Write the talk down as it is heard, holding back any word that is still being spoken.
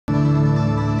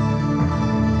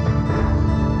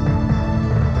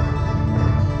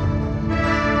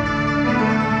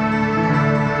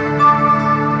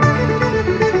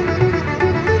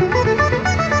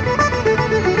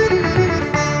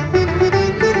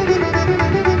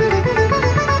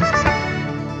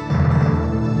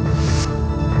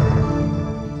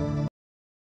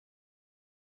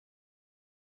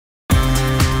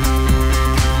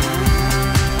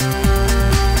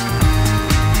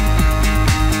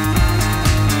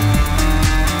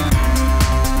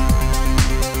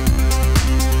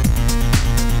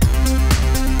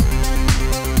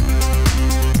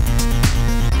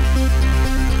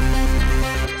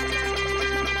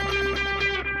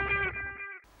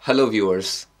Hello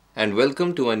viewers, and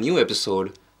welcome to a new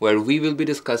episode where we will be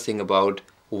discussing about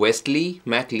Westley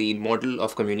Maclean model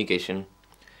of communication.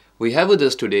 We have with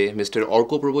us today Mr.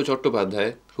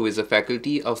 CH-05, who is a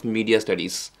faculty of Media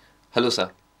Studies. Hello sir.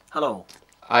 Hello.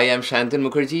 I am Shantan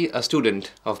Mukherjee, a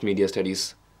student of Media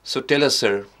Studies. So tell us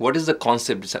sir, what is the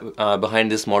concept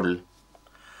behind this model?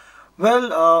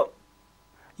 Well,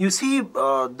 you see,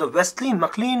 the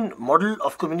Westley-Maclean model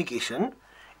of communication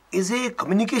is a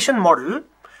communication model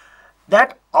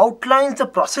that outlines the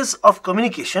process of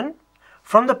communication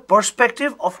from the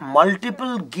perspective of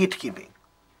multiple gatekeeping.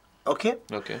 Okay?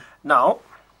 Okay. Now,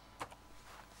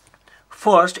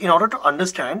 first, in order to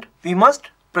understand, we must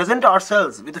present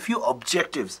ourselves with a few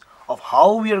objectives of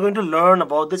how we are going to learn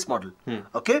about this model.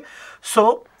 Okay?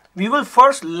 So, we will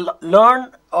first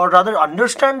learn, or rather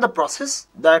understand the process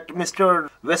that Mr.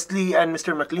 Westley and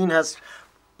Mr. Maclean has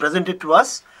presented to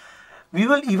us. We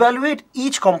will evaluate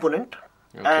each component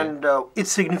and its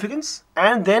significance,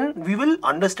 and then we will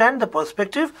understand the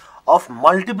perspective of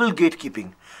multiple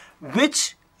gatekeeping,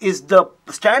 which is the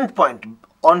standpoint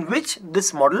on which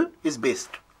this model is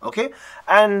based. Okay,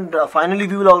 and finally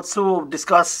we will also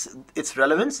discuss its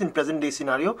relevance in present day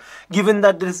scenario, given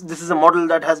that this is a model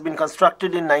that has been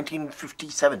constructed in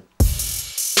 1957.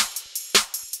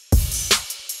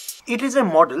 It is a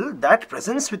model that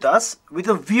presents with us with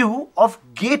a view of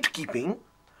gatekeeping,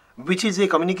 which is a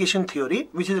communication theory,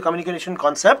 which is a communication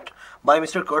concept by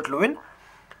Mr. Kurt Lewin.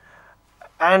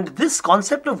 And this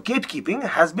concept of gatekeeping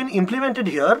has been implemented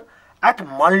here at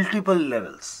multiple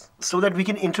levels. So that we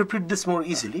can interpret this more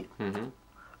easily,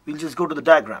 we'll just go to the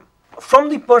diagram. From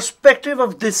the perspective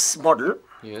of this model,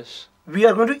 we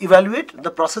are going to evaluate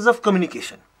the process of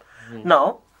communication.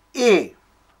 Now, A,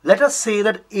 let us say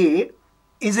that A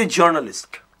is a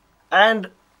journalist, and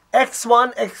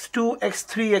X1, X2,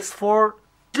 X3, X4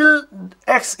 till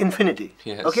X infinity,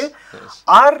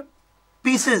 are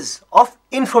pieces of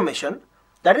information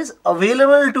that is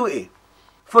available to A.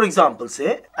 For example,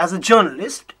 say, as a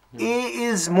journalist, A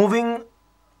is moving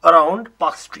around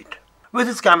Park Street with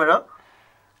his camera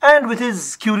and with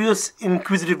his curious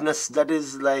inquisitiveness that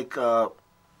is like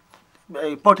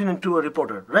pertinent to a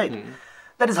reporter, right?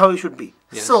 That is how he should be.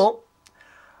 So,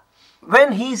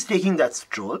 when he is taking that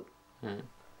stroll,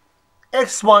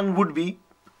 X1 would be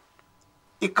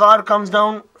a car comes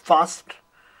down fast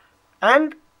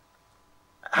and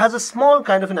has a small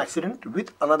kind of an accident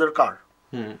with another car.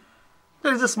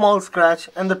 There is a small scratch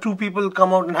and the two people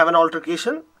come out and have an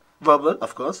altercation, verbal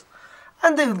of course,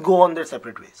 and they go on their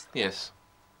separate ways. Yes.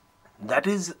 That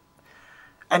is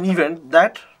an event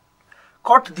that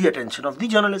caught the attention of the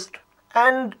journalist,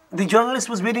 and the journalist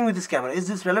was waiting with his camera. Is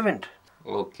this relevant?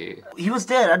 Okay. He was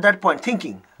there at that point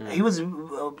thinking. He was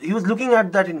looking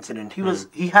at that incident.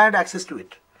 He had access to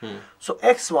it. So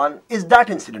X1 is that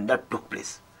incident that took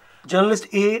place. Journalist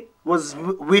A was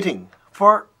waiting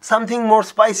for something more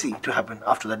spicy to happen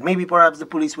after that. Maybe perhaps the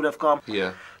police would have come.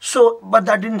 Yeah. So, but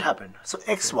that didn't happen. So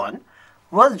X1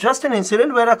 was just an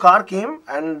incident where a car came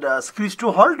and screeched to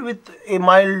a halt with a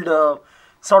mild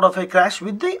sort of a crash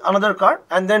with the another car,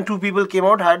 and then two people came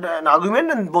out, had an argument,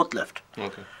 and both left.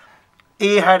 Okay.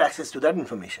 A had access to that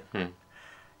information.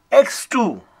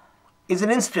 X2 is an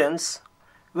instance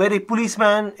where a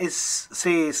policeman is,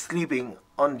 say, sleeping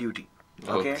on duty.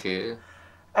 Okay.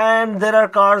 And there are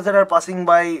cars that are passing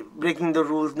by, breaking the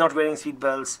rules, not wearing seat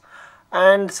belts.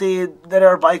 And say there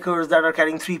are bikers that are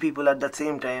carrying 3 people at that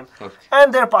same time.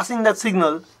 And they're passing that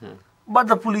signal. But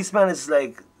the policeman is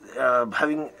like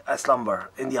having a slumber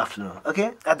in the afternoon.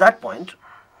 Okay. At that point,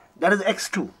 that is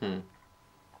X2.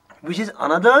 Which is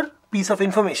another piece of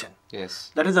information.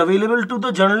 Yes. That is available to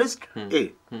the journalist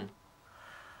A.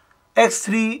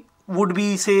 X3 would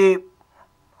be, say,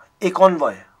 a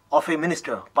convoy of a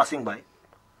minister passing by.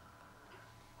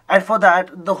 And for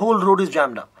that, the whole road is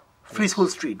jammed up. Free School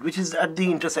Street, which is at the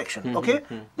intersection,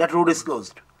 that road is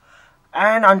closed.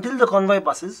 And until the convoy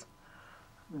passes,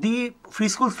 the Free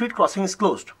School Street crossing is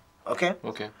closed, okay?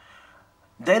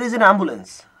 There is an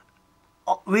ambulance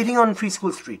waiting on Free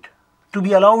School Street to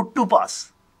be allowed to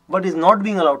pass, but is not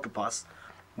being allowed to pass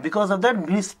because of that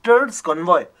minister's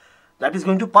convoy that is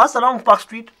going to pass along Park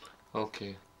Street.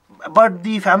 But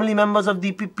the family members of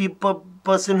the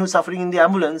person who's suffering in the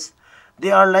ambulance,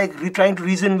 they are like trying to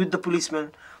reason with the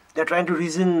policeman. They're trying to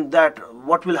reason that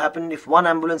what will happen if one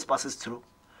ambulance passes through.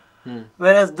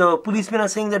 Whereas the policemen are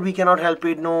saying that we cannot help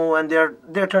it, no, and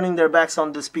they're turning their backs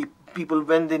on these people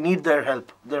when they need their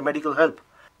help, their medical help.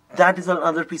 That is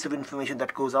another piece of information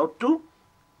that goes out to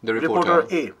the reporter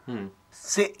A.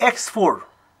 Say X4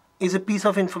 is a piece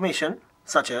of information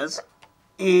such as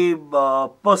a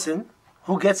person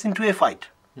who gets into a fight.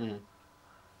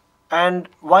 And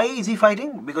why is he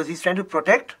fighting? Because he's trying to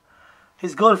protect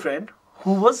his girlfriend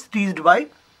who was teased by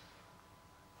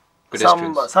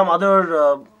some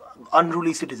other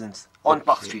unruly citizens on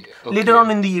Park Street. Later on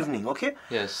in the evening, okay?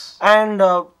 Yes. And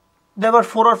there were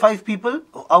 4 or 5 people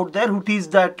out there who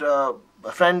teased that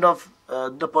friend of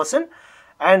the person,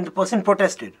 and the person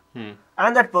protested.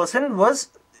 And that person was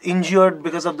injured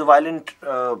because of the violent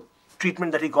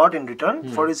treatment that he got in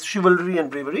return for his chivalry and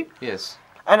bravery. Yes.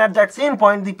 And at that same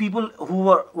point, the people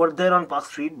who were there on Park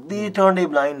Street, they turned a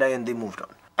blind eye and they moved on.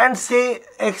 And say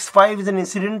X5 is an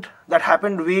incident that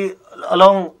happened way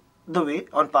along the way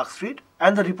on Park Street,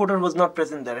 and the reporter was not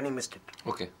present there and he missed it.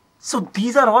 Okay. So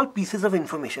these are all pieces of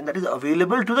information that is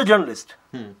available to the journalist.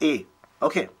 A.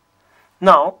 Okay.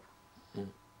 Now,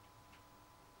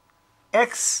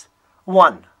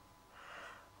 X1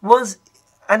 was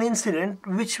an incident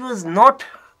which was not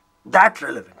that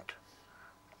relevant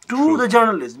to the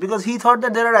journalist, because he thought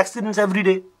that there are accidents every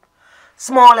day.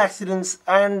 Small accidents,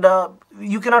 and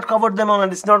you cannot cover them all,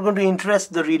 and it's not going to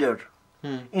interest the reader,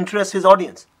 interest his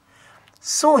audience.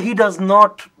 So he does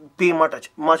not pay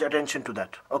much attention to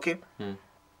that. Okay.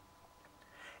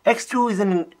 X2 is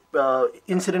an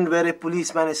incident where a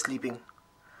policeman is sleeping.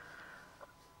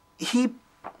 He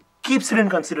keeps it in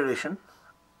consideration.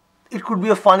 It could be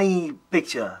a funny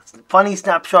picture, funny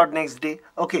snapshot next day.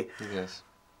 Okay. Yes.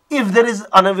 If there is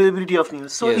unavailability of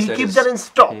news, so he keeps that in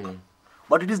stock.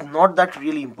 But it is not that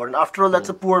really important. After all, that's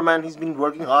a poor man. He's been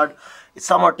working hard. It's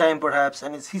summertime perhaps,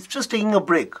 and he's just taking a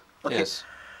break. Okay. Yes.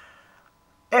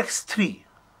 X3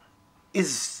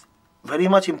 is very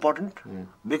much important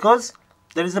because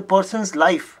there is a person's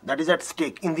life that is at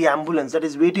stake in the ambulance that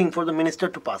is waiting for the minister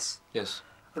to pass. Yes.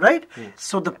 Right?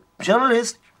 So the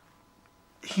journalist,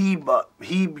 he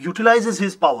utilizes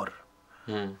his power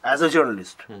as a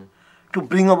journalist to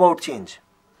bring about change.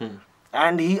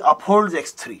 And he upholds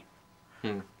X3.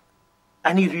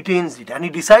 And he retains it. And he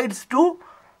decides to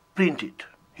print it.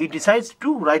 He decides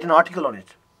to write an article on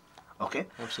it. Okay?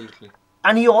 Absolutely.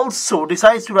 And he also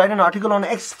decides to write an article on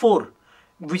X4,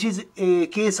 which is a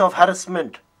case of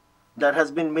harassment that has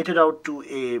been meted out to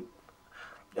a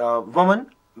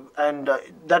woman, and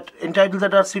that entitled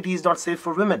that our city is not safe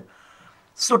for women.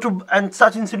 So and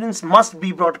such incidents must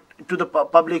be brought to the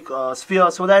public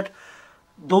sphere so that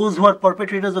those who are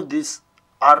perpetrators of this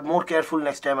are more careful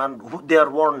next time, and they are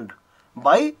warned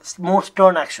by more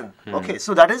stern action. Okay,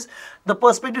 so that is the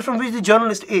perspective from which the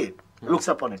journalist A looks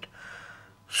upon it.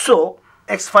 So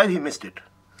X5, he missed it,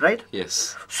 right?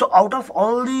 Yes. So out of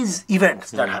all these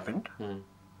events that happened,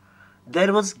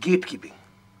 there was gatekeeping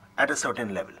at a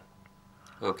certain level.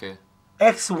 Okay.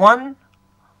 X1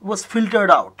 was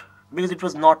filtered out because it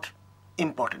was not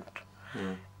important.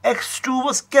 X2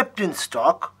 was kept in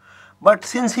stock, but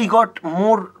since he got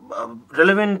more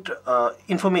relevant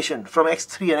information from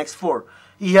X3 and X4,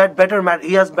 he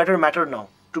has better matter now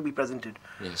to be presented.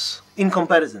 Yes. In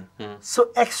comparison. So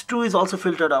X2 is also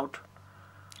filtered out.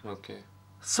 Okay.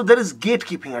 So there is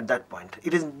gatekeeping at that point.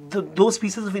 It is those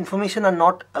pieces of information are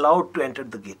not allowed to enter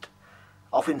the gate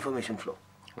of information flow.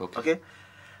 Okay.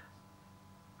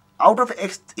 Out of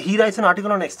he writes an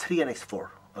article on X3 and X4.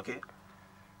 Okay.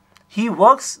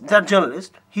 That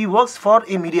journalist, he works for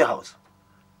a media house.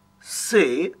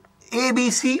 Say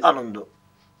ABC Anando,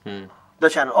 the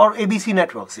channel, or ABC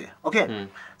Network, say. Okay.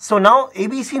 So now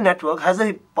ABC Network has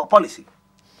a policy.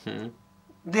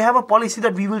 They have a policy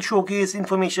that we will showcase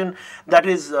information that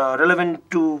is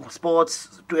relevant to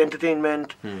sports, to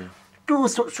entertainment, to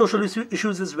social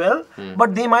issues as well.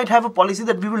 But they might have a policy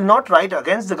that we will not write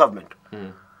against the government.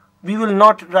 We will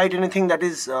not write anything that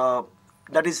is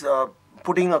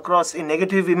putting across a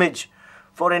negative image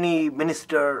for any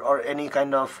minister or any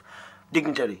kind of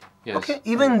dignitary. Yes. Okay,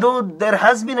 even though there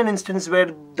has been an instance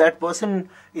where that person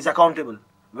is accountable,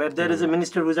 where there is a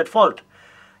minister who is at fault,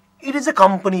 it is a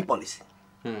company policy.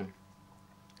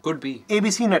 Could be.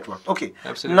 ABC Network. Okay.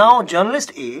 Absolutely. Now,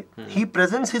 journalist A, he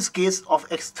presents his case of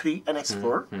X3 and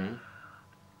X4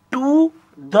 to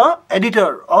the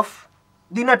editor of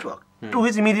the network, to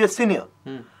his immediate senior.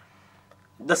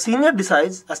 The senior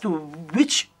decides as to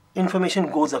which information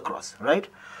goes across, right?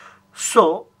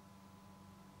 So,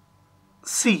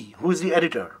 C, who is the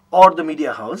editor or the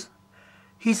media house,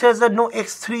 he says that no,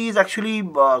 X3 is actually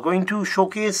going to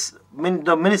showcase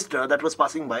the minister that was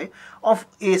passing by of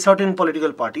a certain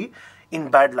political party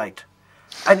in bad light.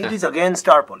 And it is against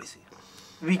our policy.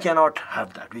 We cannot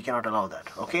have that. We cannot allow that.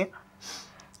 Okay?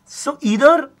 So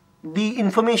either the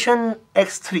information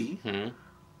X3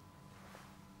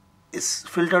 is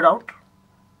filtered out,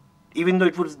 even though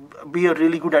it would be a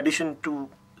really good addition to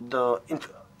the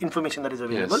information that is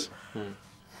available. Yes.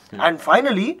 And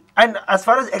finally, and as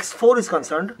far as X4 is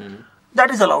concerned, that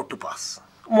is allowed to pass.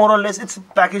 More or less, it's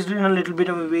packaged in a little bit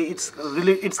of a way.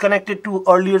 It's connected to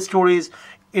earlier stories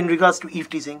in regards to Eve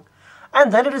teasing.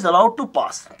 And then it is allowed to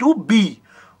pass to B,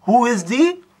 who is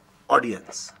the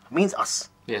audience, means us.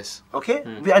 Yes. Okay?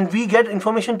 And we get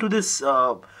information to this,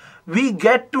 we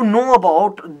get to know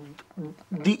about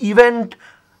the event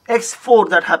X4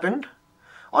 that happened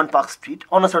on Park Street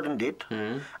on a certain date.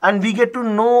 And we get to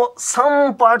know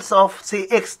some parts of, say,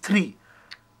 X3.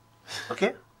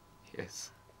 Okay?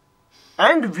 Yes.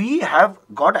 And we have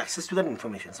got access to that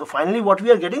information. So finally what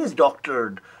we are getting is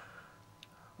doctored.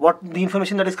 What the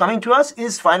information that is coming to us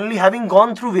is finally having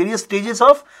gone through various stages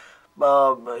of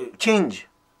change.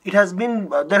 It has been,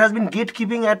 there has been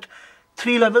gatekeeping at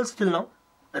 3 levels till now,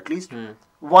 at least.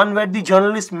 One where the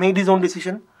journalist made his own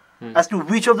decision as to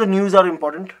which of the news are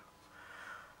important.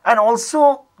 And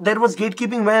also there was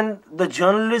gatekeeping when the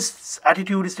journalist's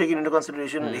attitude is taken into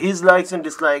consideration, his likes and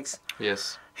dislikes,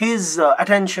 Yes. his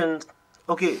attention.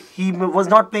 Okay, he was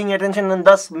not paying attention and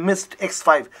thus missed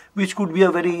X5, which could be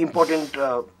a very important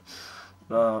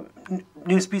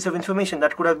news piece of information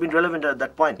that could have been relevant at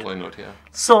that point. Why not? Yeah.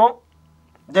 So,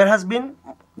 there has been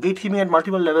gatekeeping at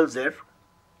multiple levels there.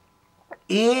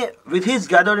 A, with his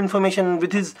gathered information,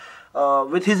 with his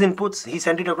inputs, he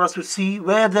sent it across to C,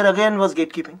 where there again was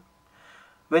gatekeeping.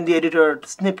 When the editor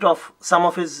snipped off some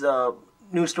of his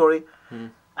news story.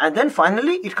 And then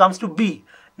finally, it comes to B.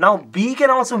 Now, B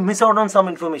can also miss out on some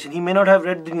information. He may not have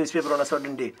read the newspaper on a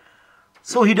certain day.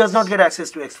 So, he does not get access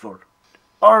to X4.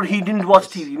 Or he didn't watch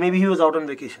TV. Maybe he was out on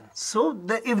vacation. So,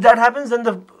 if that happens, then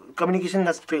the communication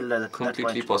has failed at that point.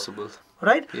 Completely possible.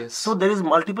 Right? Yes. So, there is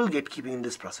multiple gatekeeping in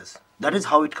this process. That is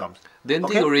how it comes. Then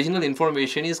Okay? the original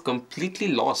information is completely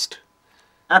lost.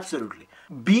 Absolutely.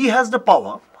 B has the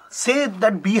power. Say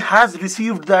that B has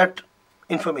received that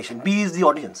information. B is the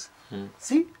audience.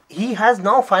 See, he has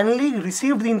now finally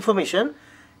received the information.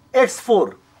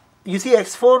 X4. You see,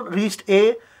 X4 reached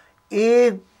A.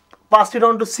 A passed it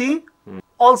on to C.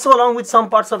 Also along with some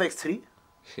parts of X3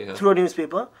 through a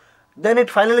newspaper. Then it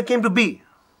finally came to B.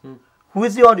 Who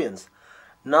is the audience?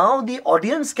 Now the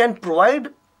audience can provide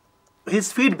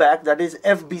his feedback, that is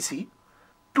FBC,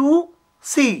 to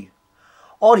C.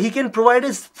 Or he can provide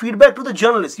his feedback to the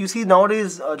journalist. You see,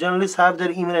 nowadays journalists have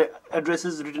their email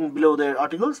addresses written below their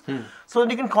articles, so that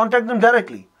he can contact them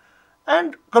directly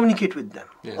and communicate with them.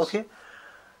 Yes. Okay,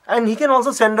 and he can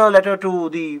also send a letter to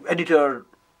the editor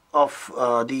of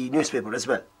the newspaper as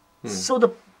well. So the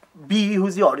B, who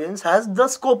is the audience, has the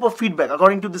scope of feedback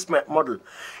according to this model.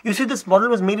 You see, this model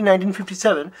was made in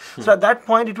 1957. So at that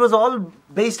point, it was all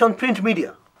based on print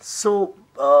media. So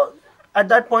at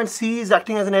that point, C is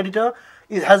acting as an editor.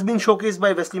 It has been showcased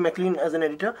by Westley Maclean as an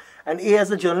editor, and A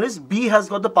as a journalist. B has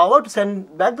got the power to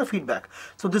send back the feedback.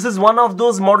 So this is one of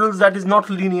those models that is not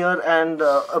linear and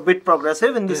a bit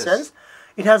progressive in this sense.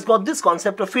 It has got this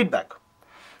concept of feedback.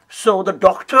 So the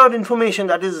doctored information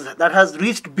that has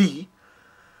reached B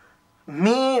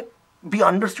may be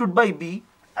understood by B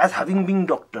as having been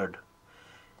doctored.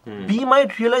 B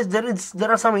might realize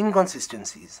there are some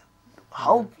inconsistencies.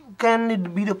 How can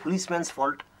it be the policeman's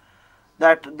fault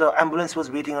that the ambulance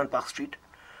was waiting on Park Street,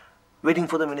 waiting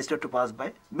for the minister to pass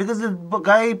by? Because the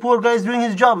poor guy is doing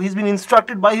his job. He's been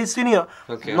instructed by his senior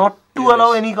not to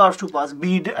allow any cars to pass,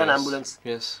 be it an ambulance.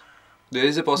 Yes. There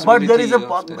is a possibility.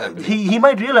 But there is he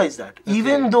might realize that,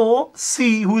 even though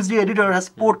C, who is the editor, has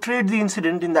portrayed the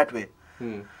incident in that way.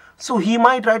 So he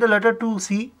might write a letter to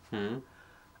C and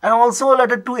also a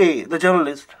letter to A, the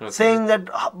journalist, saying that,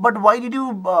 but why did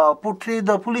you portray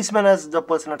the policeman as the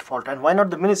person at fault, and why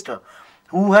not the minister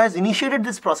who has initiated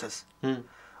this process?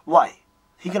 Why?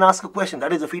 He can ask a question.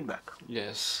 That is the feedback.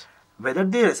 Yes. Whether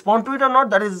they respond to it or not,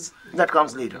 that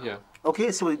comes later. Yeah.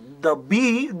 Okay, so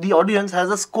the audience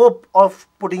has a scope of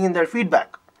putting in their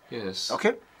feedback. Yes.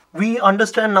 Okay, we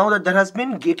understand now that there has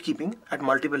been gatekeeping at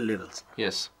multiple levels.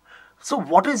 Yes. So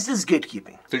what is this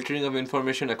gatekeeping? Filtering of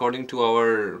information according to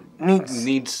our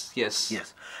needs. Yes.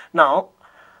 Yes. Now,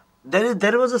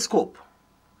 there was a scope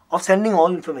of sending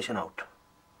all information out.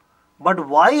 But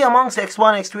why amongst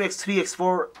X1, X2, X3,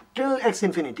 X4 till X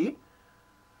infinity,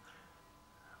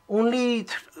 only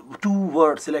 2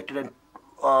 were selected and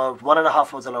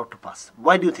 1.5 was allowed to pass?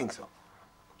 Why do you think so?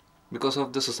 Because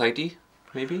of the society,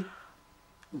 maybe?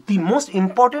 The most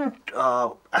important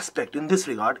aspect in this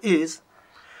regard is,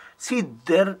 see,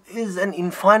 there is an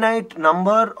infinite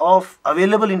number of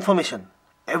available information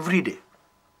every day.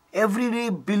 Every day,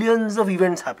 billions of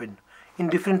events happen in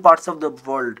different parts of the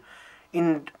world,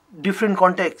 in different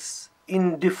contexts,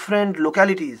 in different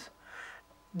localities.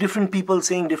 Different people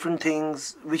saying different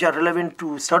things which are relevant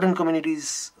to certain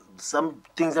communities, some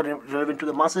things that are relevant to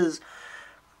the masses.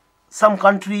 Some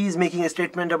country is making a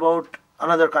statement about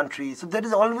another country. So there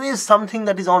is always something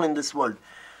that is on in this world.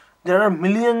 There are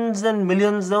millions and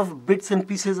millions of bits and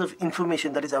pieces of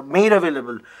information that is made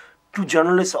available to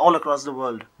journalists all across the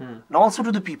world, and also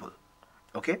to the people.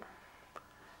 Okay?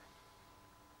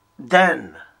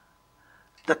 Then,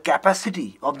 the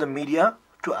capacity of the media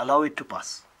to allow it to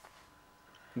pass.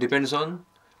 Depends on?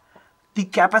 The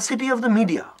capacity of the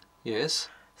media. Yes.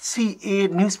 See, a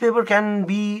newspaper can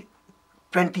be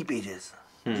 20 pages.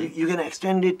 You can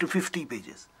extend it to 50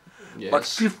 pages. Yes. But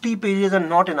 50 pages are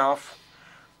not enough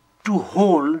to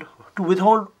hold, to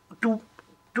withhold, to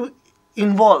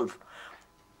involve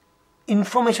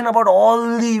information about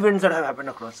all the events that have happened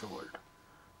across the world.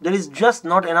 There is just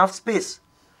not enough space.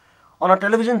 On a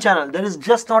television channel, there is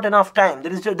just not enough time.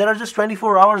 There are just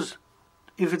 24 hours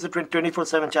if it's a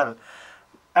 24/7 channel.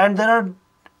 And there are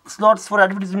slots for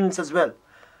advertisements as well.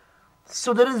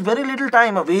 So there is very little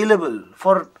time available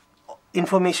for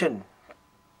information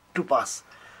to pass.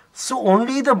 So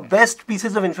only the best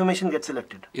pieces of information get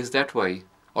selected. Is that why?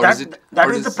 Or That is it? that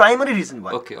or is the primary reason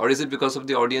why. Okay. Or is it because of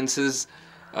the audiences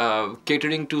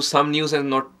catering to some news and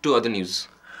not to other news?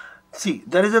 See,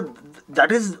 that is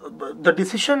the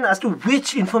decision as to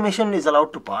which information is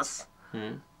allowed to pass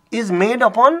is made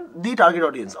upon the target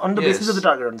audience, on the basis of the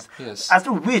target audience. Yes. As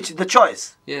to which, the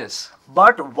choice. Yes.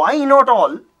 But why not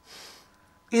all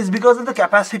is because of the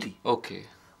capacity. Okay.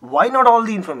 Why not all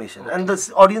the information? And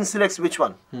the audience selects which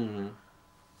one.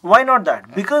 Why not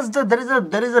that? Because there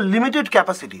is a limited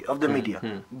capacity of the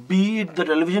media. Be it the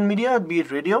television media, be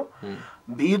it radio,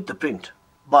 be it the print.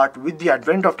 But with the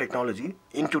advent of technology,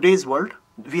 in today's world,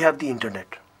 we have the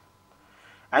internet.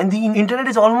 And the internet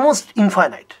is almost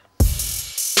infinite.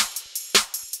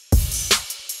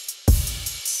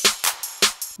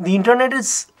 The internet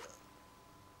is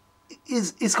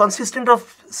consistent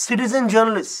of citizen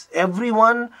journalists.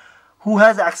 Everyone who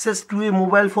has access to a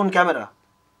mobile phone camera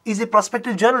is a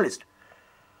prospective journalist.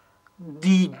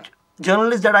 The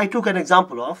journalist that I took an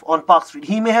example of on Park Street,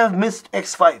 he may have missed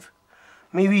X5.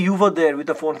 Maybe you were there with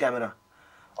a phone camera.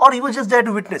 Or he was just there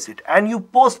to witness it. And you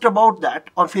post about that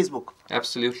on Facebook.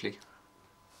 Absolutely.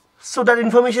 So that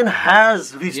information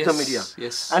has reached the media.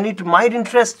 Yes. And it might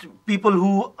interest people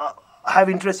who have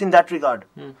interest in that regard.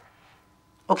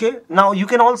 Okay, now you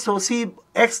can also see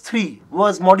X3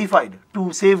 was modified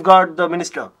to safeguard the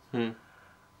minister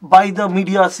by the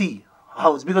media C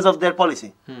house because of their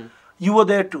policy. You were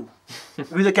there too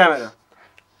with a camera.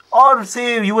 Or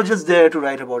say you were just there to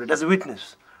write about it as a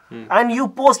witness. And you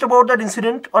post about that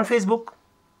incident on Facebook.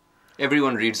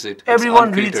 Everyone reads it.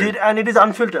 Everyone reads it and it is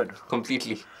unfiltered.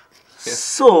 Completely. Yes.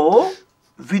 So,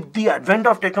 with the advent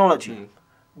of technology,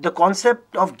 the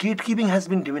concept of gatekeeping has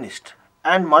been diminished.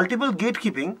 And multiple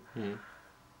gatekeeping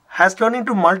has turned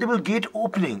into multiple gate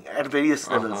opening at various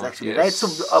levels actually. Yes. Right?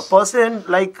 So, a person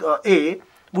like A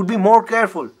would be more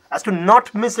careful as to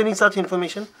not miss any such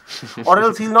information or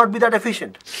else he'll not be that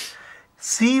efficient.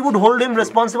 C would hold him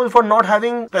responsible for not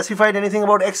having specified anything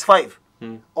about X5,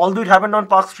 although it happened on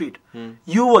Park Street.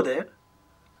 You were there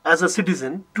as a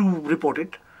citizen to report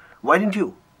it. Why didn't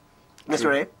you,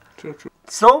 Mr. A? True, true.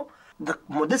 So,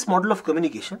 this model of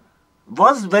communication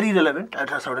was very relevant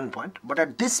at a certain point, but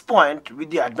at this point, with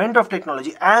the advent of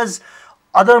technology, as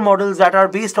other models that are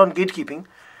based on gatekeeping,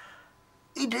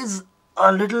 it is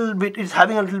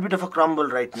having a little bit of a crumble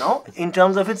right now in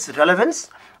terms of its relevance,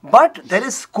 but there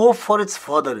is scope for its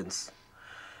furtherance.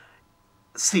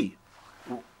 See,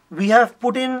 we have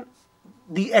put in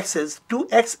the x's to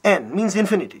xn, means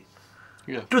infinity,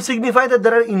 to signify that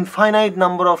there are infinite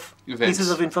number of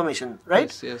pieces of information, right?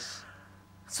 Yes, yes.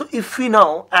 So if we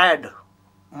now add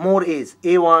more A's,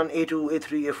 A1, A2,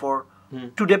 A3,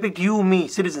 A4, to depict you, me,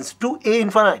 citizens, to A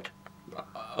infinite.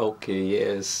 Okay,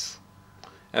 yes.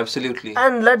 Absolutely.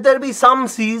 And let there be some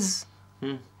C's,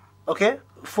 okay,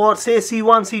 for say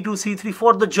C1, C2, C3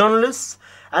 for the journalists,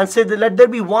 and say that let there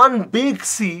be one big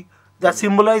C that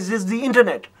symbolizes the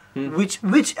internet, which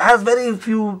has very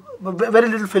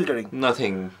little filtering.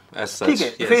 Nothing as such.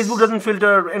 Okay. Yes. Facebook doesn't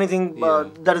filter anything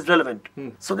that is relevant.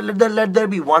 So let there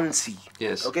be one C.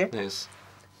 Yes. Okay. Yes.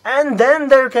 And then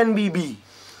there can be B,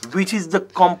 which is the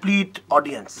complete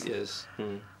audience. Yes.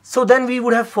 So then we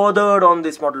would have furthered on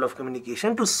this model of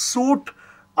communication to suit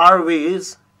our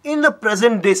ways in the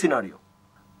present day scenario.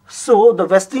 So the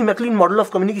Westley Maclean model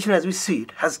of communication as we see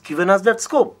it has given us that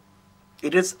scope.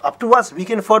 It is up to us. We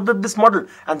can further this model,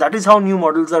 and that is how new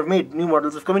models are made, new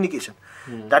models of communication.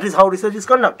 That is how research is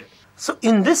conducted. So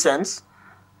in this sense,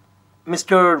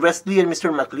 Mr. Westley and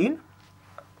Mr. Maclean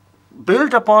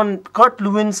built upon Kurt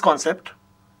Lewin's concept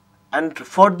and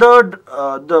furthered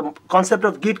the concept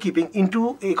of gatekeeping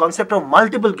into a concept of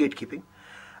multiple gatekeeping,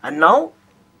 and now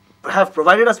have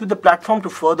provided us with the platform to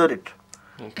further it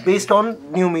based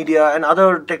on new media and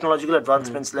other technological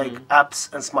advancements like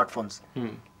apps and smartphones.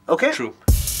 Okay? True.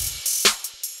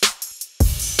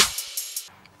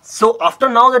 So after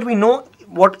now that we know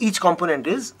what each component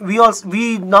is,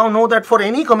 we now know that for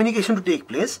any communication to take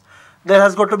place, there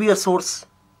has got to be a source.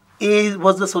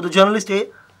 So the journalist A,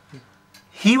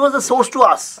 he was the source to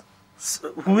us,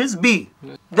 who is B.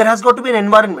 There has got to be an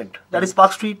environment, that is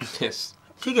Park Street. Yes.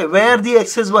 Okay, where the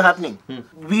excesses were happening.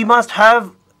 We must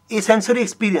have a sensory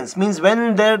experience, means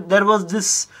when there was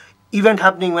this event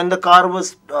happening, when the car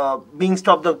was being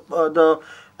stopped, the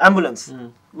ambulance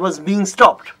was being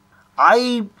stopped,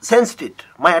 I sensed it.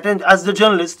 My attention, as the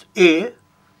journalist A,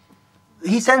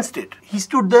 he sensed it. He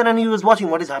stood there and he was watching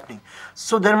what is happening.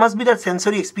 So there must be that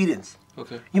sensory experience.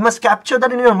 Okay. You must capture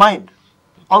that in your mind,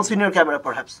 also in your camera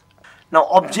perhaps. Now,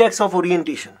 objects of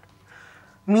orientation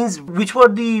means which were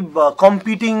the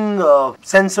competing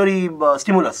sensory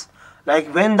stimulus.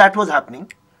 Like when that was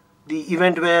happening, the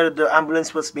event where the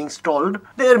ambulance was being stalled,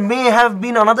 there may have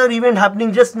been another event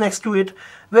happening just next to it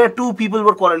where two people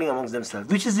were quarreling amongst themselves,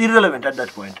 which is irrelevant at that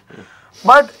point.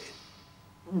 But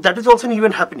that is also an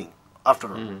event happening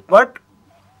after all. But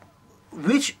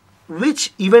which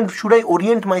event should I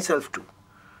orient myself to?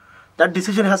 That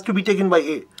decision has to be taken by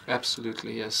A.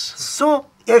 Absolutely, yes. So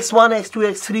X1,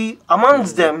 X2, X3,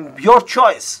 amongst them, your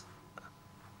choice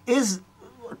is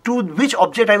to which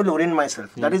object I will orient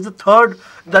myself. That is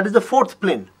the fourth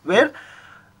plane where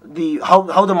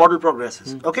how the model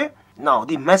progresses. Okay. Now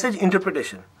the message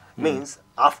interpretation means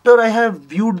after I have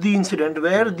viewed the incident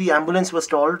where the ambulance was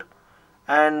stalled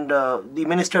and the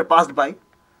minister passed by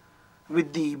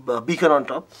with the beacon on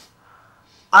top,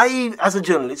 I, as a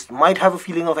journalist, might have a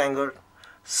feeling of anger.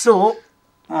 So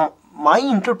my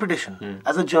interpretation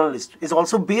as a journalist is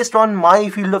also based on my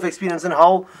field of experience and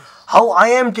how I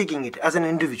am taking it as an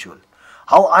individual,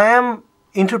 how I am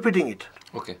interpreting it.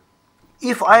 Okay.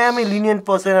 If I am a lenient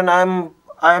person and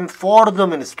I am for the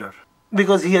minister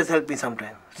because he has helped me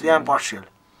sometime, say I am partial.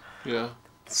 Yeah.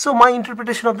 So my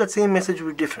interpretation of that same message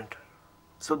will be different.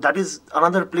 So that is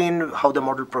another plane how the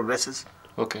model progresses.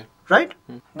 Okay. Right?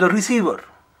 The receiver,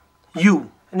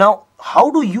 you. Now,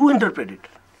 how do you interpret it?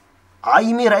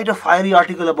 I may write a fiery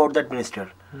article about that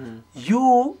minister.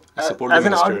 You, Support as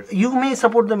the an minister. you may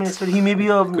support the minister. He may be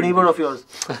a neighbor of yours,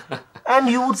 and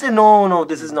you would say, no,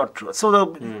 this is not true.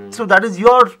 So so that is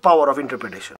your power of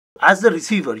interpretation. As the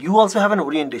receiver, you also have an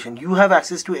orientation. You have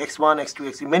access to X1, X2,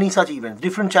 X3, many such events.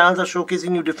 Different channels are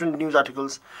showcasing you different news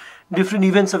articles, different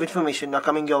events of information are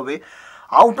coming your way,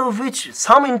 out of which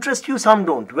some interest you, some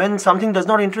don't. When something does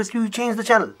not interest you, you change the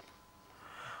channel.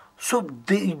 So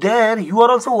there you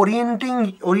are also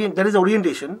there is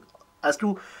orientation as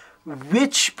to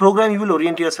which program you will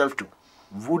orient yourself to.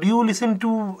 Would you listen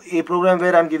to a program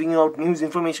where I am giving you out news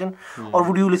information, or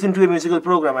would you listen to a musical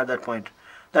program at that point?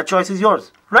 That choice is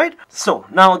yours, right? So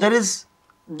now there is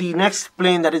the next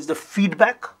plane, that is the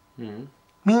feedback.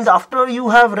 Means after you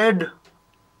have read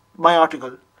my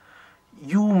article,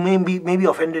 you may be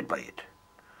offended by it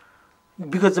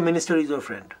because the minister is your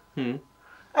friend.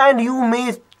 And you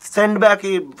may send back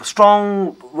a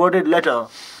strong worded letter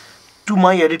to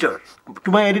my editor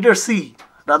C,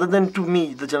 rather than to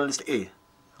me, the journalist A.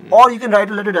 Or you can write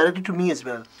a letter directly to me as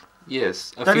well.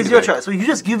 Yes. That is your choice. So you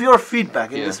just give your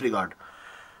feedback in this regard.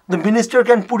 The minister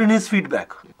can put in his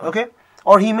feedback, okay?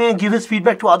 Or he may give his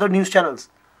feedback to other news channels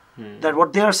that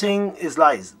what they are saying is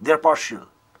lies, they are partial.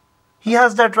 He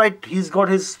has that right. He's got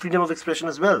his freedom of expression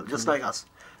as well, just like us.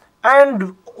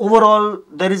 And overall,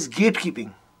 there is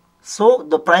gatekeeping. So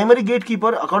the primary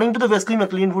gatekeeper, according to the Westley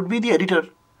Maclean, would be the editor,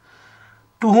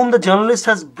 to whom the journalist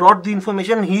has brought the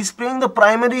information. He is playing the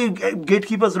primary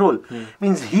gatekeeper's role.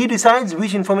 Means he decides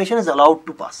which information is allowed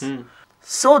to pass.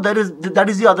 So that is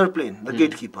the other plane, the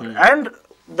gatekeeper, and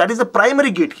that is the primary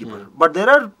gatekeeper. But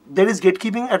there is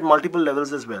gatekeeping at multiple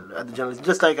levels as well at the journalist,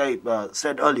 just like I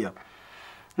said earlier.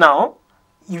 Now,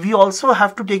 we also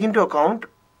have to take into account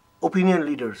opinion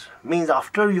leaders. Means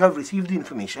after you have received the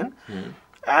information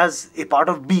as a part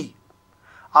of B,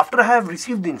 after I have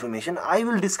received the information, I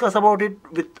will discuss about it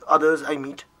with others I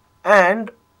meet,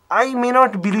 and I may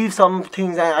not believe some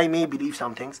things, I may believe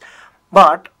some things,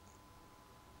 but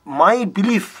my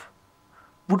belief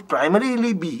would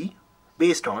primarily be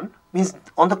based on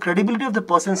the credibility of the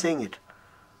person saying it.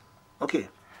 Okay,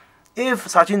 if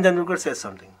Sachin Tendulkar says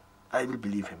something, I will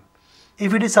believe him.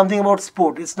 If it is something about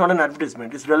sport, it's not an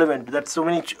advertisement, it's relevant that so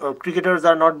many cricketers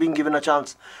are not being given a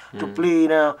chance to play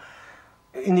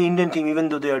in the Indian team even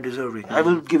though they are deserving. I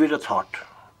will give it a thought.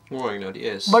 Why not?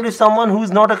 Yes. But if someone who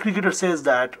is not a cricketer says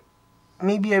that,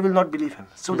 maybe I will not believe him.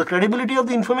 So the credibility of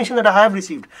the information that I have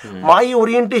received, my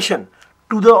orientation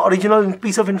to the original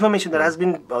piece of information that has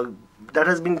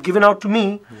been given out to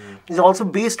me is also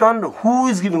based on who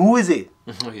is giving, who is A.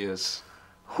 Yes.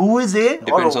 Who is A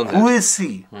Depends or on who that. is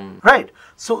C. Right.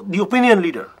 So the opinion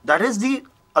leader, that is the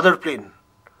other plane.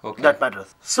 Okay. That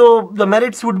matters. So the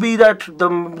merits would be that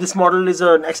this model is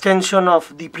an extension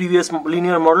of the previous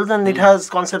linear models, and it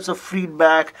has concepts of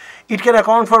feedback. It can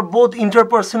account for both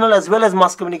interpersonal as well as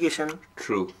mass communication.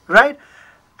 True. Right?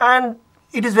 And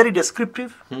it is very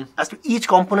descriptive. As to each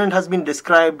component has been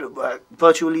described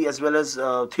virtually as well as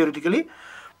theoretically.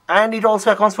 And it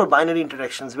also accounts for binary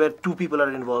interactions where two people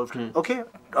are involved. Okay?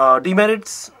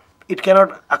 Demerits. It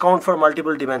cannot account for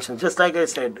multiple dimensions. Just like I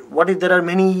said, what if there are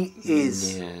many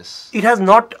A's? Yes. It has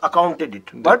not accounted it,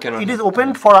 but cannot it is happen.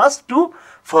 open for us to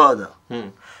further.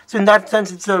 So in that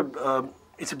sense, it's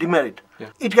a demerit. Yeah.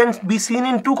 It can be seen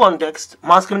in two contexts,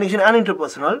 mass communication and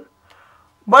interpersonal.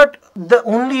 But the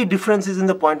only difference is in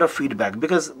the point of feedback,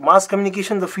 because mass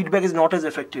communication, the feedback is not as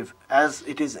effective as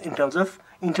it is in terms of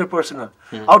interpersonal.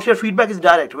 Out here, feedback is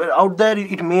direct, where out there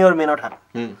it may or may not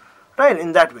happen. Right,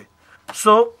 in that way.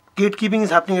 So gatekeeping is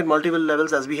happening at multiple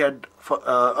levels, as we had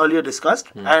earlier discussed,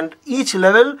 and each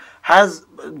level has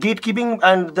gatekeeping,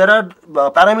 and there are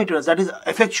parameters that is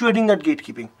effectuating that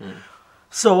gatekeeping.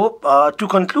 So to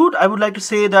conclude, I would like to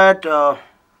say that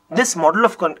this model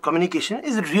of communication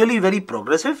is really very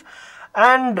progressive,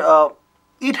 and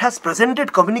it has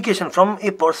presented communication from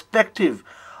a perspective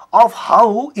of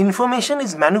how information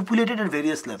is manipulated at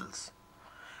various levels.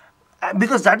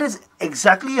 Because that is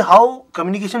exactly how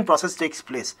communication process takes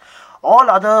place.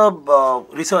 All other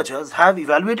researchers have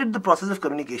evaluated the process of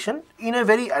communication in a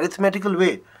very arithmetical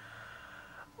way.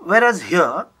 Whereas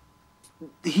here,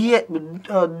 these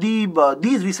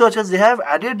researchers, they have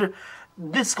added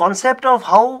this concept of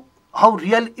how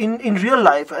real in real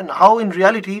life and how in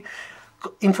reality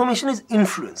information is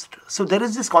influenced. So there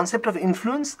is this concept of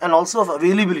influence and also of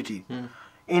availability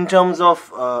in terms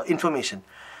of information.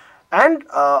 And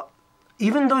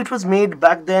even though it was made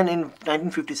back then in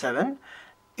 1957,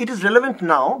 it is relevant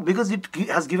now because it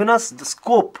has given us the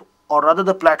scope, or rather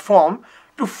the platform,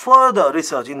 to further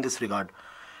research in this regard.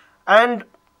 And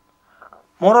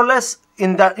more or less,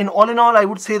 in all in all, I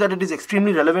would say that it is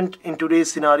extremely relevant in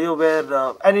today's scenario,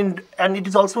 where and it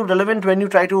is also relevant when you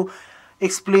try to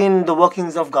explain the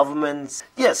workings of governments.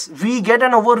 Yes, we get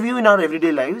an overview in our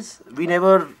everyday lives. We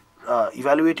never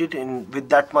evaluate it with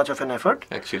that much of an effort.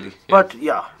 Actually. Yeah. But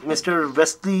yeah, Mr.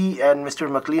 Westley and Mr.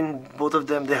 Maclean, both of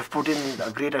them, they have put in a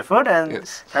great effort, and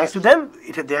thanks to them,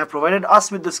 they have provided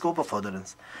us with the scope of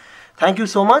furtherance. Thank you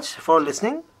so much for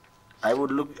listening. I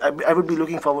would be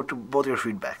looking forward to both your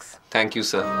feedbacks. Thank you,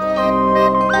 sir.